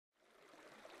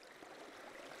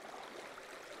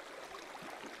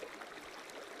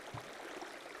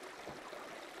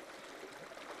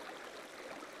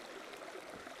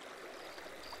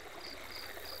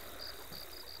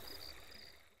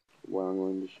I'm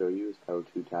going to show you is how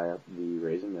to tie up the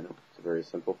Raisin Minnow. It's a very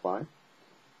simple fly.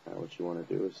 What you want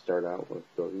to do is start out with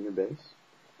building your base.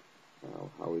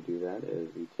 How we do that is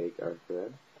we take our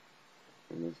thread.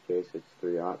 In this case, it's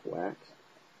 3/0 waxed.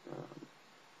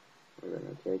 We're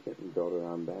going to take it and build it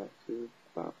on back to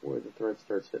about where the thread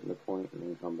starts hitting the point, and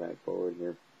then come back forward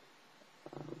here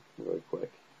really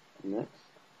quick. Next,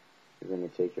 you're going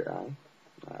to take your eye.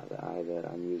 The eye that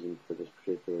I'm using for this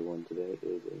particular one today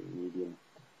is a medium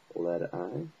lead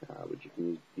eye, but you can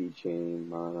use B-chain,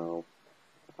 mono,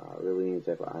 really any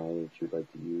type of eye that you'd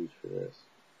like to use for this.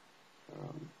 So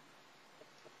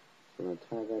I'm going to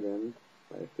tie that in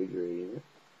by figure eighting it.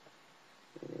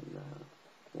 And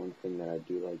one thing that I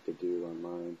do like to do on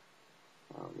mine,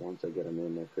 once I get them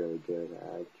in there fairly good,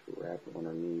 I like to wrap them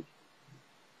underneath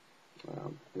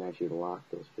and actually lock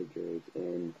those figure eights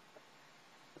in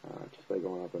just by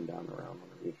going up and down around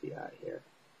underneath the eye here.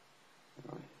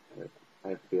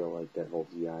 I feel like that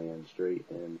holds the eye in straight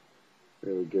and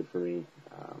really good for me,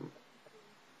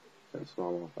 since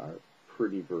smallmouth are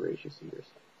pretty voracious eaters.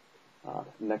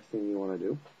 Next thing you want to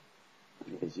do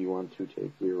is you want to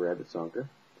take your rabbit sunker.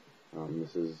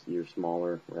 This is your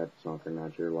smaller rabbit sunker,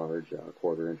 not your large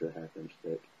 1/4 inch or 1/2 inch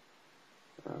thick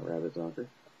rabbit sunker.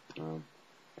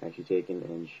 Actually taking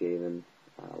and shaving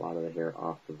a lot of the hair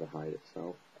off of the hide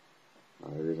itself.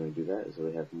 The reason we do that is so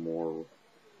we have more,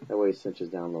 that way it cinches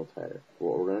down a little tighter.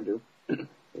 What we're going to do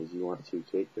is you want to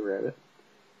take the rabbit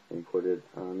and put it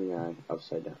on the eye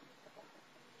upside down.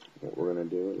 What we're going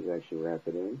to do is actually wrap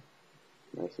it in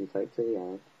nice and tight to the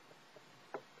eye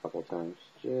a couple times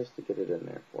just to get it in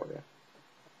there for you.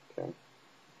 Okay.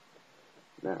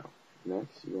 Now,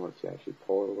 next you want to actually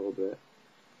pull it a little bit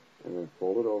and then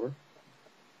fold it over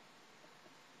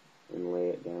and lay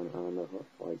it down on the hook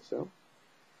like so.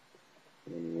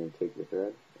 And then you're going to take your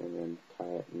thread and then tie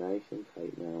it nice and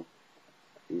tight now.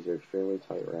 These are extremely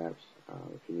tight wraps.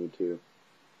 If you need to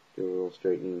do a little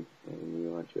straightening and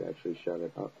you want to actually shove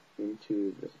it up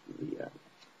into the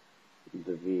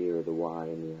V or the Y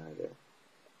in the eye there.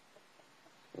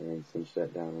 And then cinch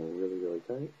that down really, really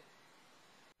tight.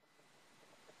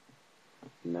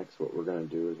 Next, what we're going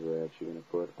to do is we're actually going to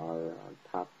put our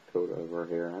top coat of our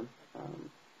hair on.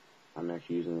 I'm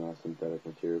actually using a synthetic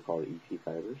material called EP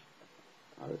Fibers.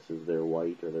 This is their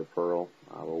white or their pearl.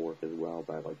 Will work as well,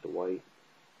 but I like the white.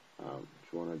 What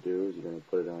you want to do is you're going to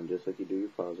put it on just like you do your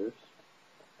fuzzers.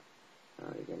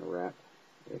 You're going to wrap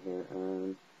your hair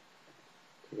on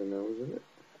to the nose of it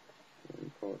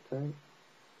and pull it tight.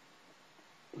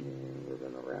 And we're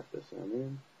going to wrap this on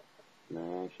in. And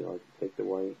I actually like to take the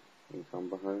white and come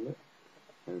behind it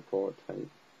and pull it tight.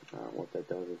 What that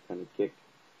does is kind of kick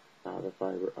the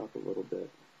fiber up a little bit.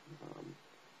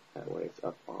 That way it's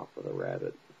up off of the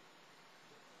rabbit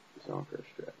zonker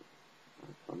strip.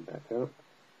 Come back up.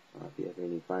 If you have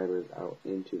any fibers out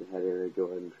into the head area, go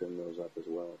ahead and trim those up as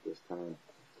well at this time.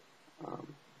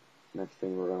 Next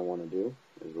thing we're going to want to do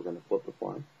is we're going to flip the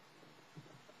fly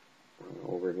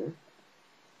over here.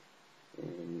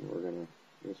 And we're going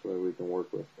to, this way we can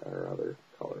work with our other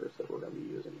colors that we're going to be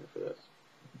using here for this.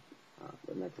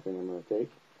 The next thing I'm going to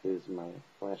take is my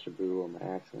flash of blue on my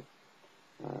accent.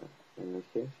 In this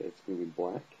case, it's going to be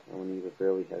black. I'm going to use a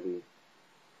fairly heavy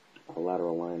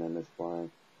lateral line on this fly.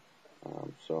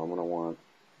 So I'm going to want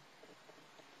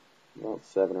about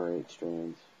 7 or 8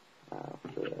 strands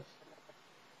for this.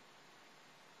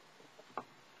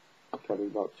 Cut it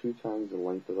about 2 times the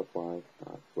length of the fly.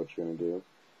 What you're going to do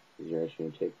is you're actually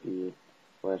going to take the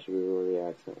flash of blue or the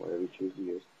accent, whatever you choose to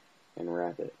use, and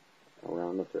wrap it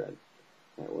around the thread.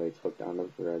 That way it's hooked onto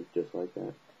the thread just like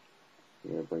that.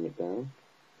 You're going to bring it down,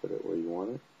 put it where you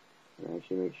want it, and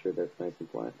actually make sure that's nice and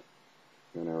flat.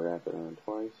 Then I wrap it on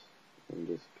twice and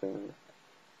just kind of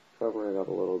cover it up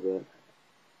a little bit,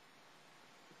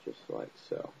 just like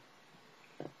so.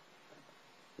 Okay.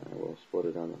 I will split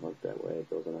it on the hook, that way it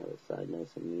goes on the side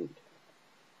nice and neat.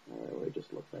 That way it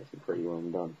just looks nice and pretty when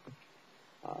I'm done.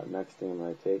 Next thing I'm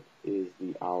going to take is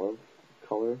the olive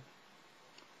color.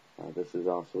 This is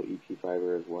also EP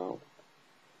fiber as well.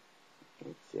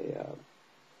 It's a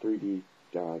 3D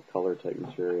color type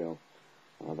material.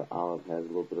 The olive has a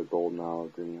little bit of golden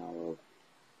olive, green olive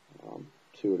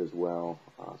to it as well.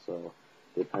 So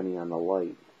depending on the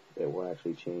light, it will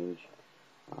actually change.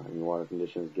 In water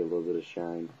conditions, give a little bit of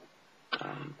shine,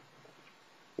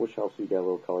 which helps you get a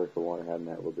little color for water. Having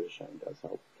that little bit of shine does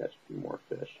help catch a few more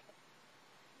fish.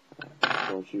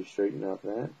 Once you straighten up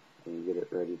that and you get it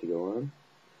ready to go on,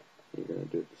 you're going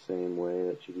to do it the same way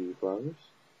that you do your flowers.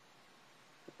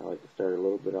 I like to start a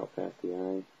little bit out past the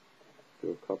eye,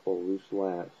 do a couple loose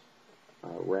wraps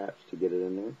to get it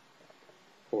in there,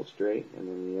 pull it straight, and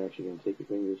then you're actually going to take your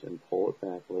fingers and pull it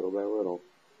back little by little.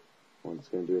 What it's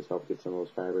going to do is help get some of those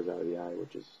fibers out of the eye,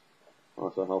 which is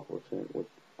also helpful with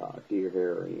deer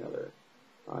hair or any other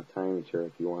tying material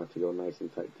if you want it to go nice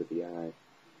and tight to the eye.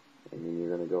 And then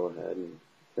you're going to go ahead and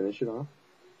finish it off,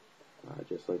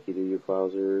 just like you do your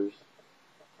clousers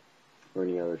or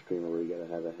any other streamer where you got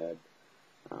to have a head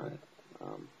on it.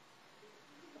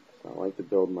 So I like to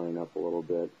build mine up a little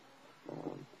bit,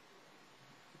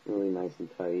 really nice and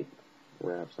tight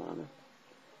wraps on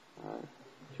it.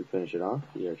 To finish it off,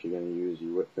 you're actually going to use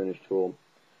your whip finish tool,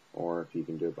 or if you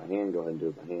can do it by hand, go ahead and do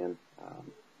it by hand.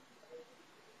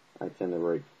 I tend to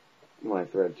break my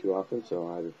thread too often, so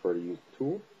I prefer to use the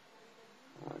tool.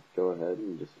 Go ahead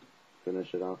and just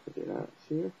finish it off with your knots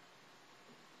here.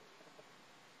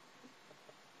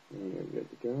 And you're good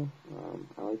to go.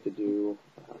 I like to do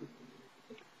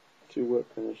 2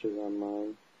 whip finishes on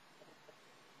mine.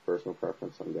 Personal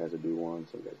preference, some guys will do 1,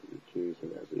 some guys will do 2, some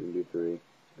guys will even do 3.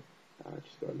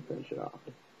 Just go ahead and finish it off.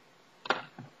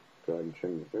 Go ahead and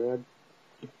trim the thread.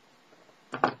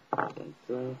 Like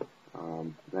so.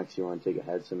 Next you want to take a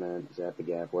head cement,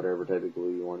 Zap-A-Gap, whatever type of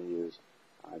glue you want to use,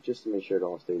 just to make sure it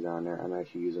all stays on there. I'm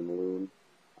actually using Loon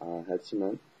head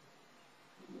cement.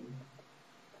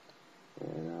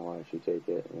 And I'll actually take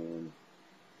it and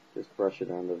just brush it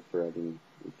onto the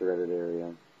threaded area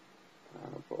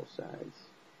on both sides.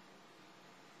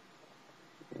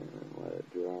 And let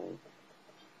it dry.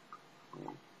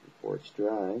 And before it's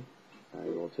dry, I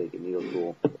will take a needle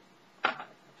tool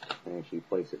and actually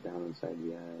place it down inside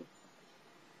the eye.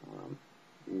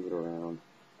 Move it around.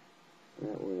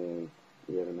 That way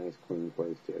you have a nice clean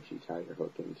place to actually tie your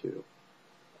hook into.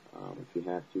 If you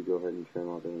have to, go ahead and trim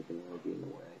off anything that might be in the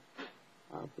way.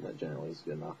 But that generally is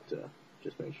good enough to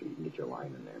just make sure you can get your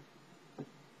line in there.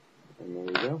 And there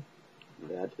you go.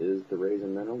 That is the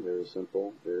Raisin Minnow. Very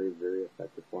simple, very, very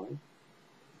effective fly.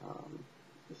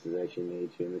 This is actually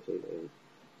made to imitate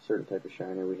a certain type of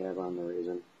shiner we have on the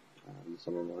Raisin in the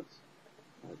summer months.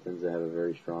 It tends to have a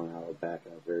very strong hollow back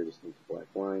and a very distinctive black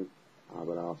line.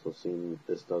 But I also seen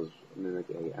this does mimic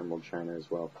a emerald shiner as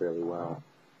well fairly well.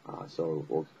 So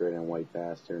it works great on white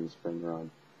bass during the spring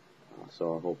run.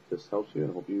 So I hope this helps you,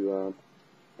 and I hope you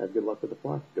have good luck with the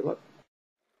fly. Good luck.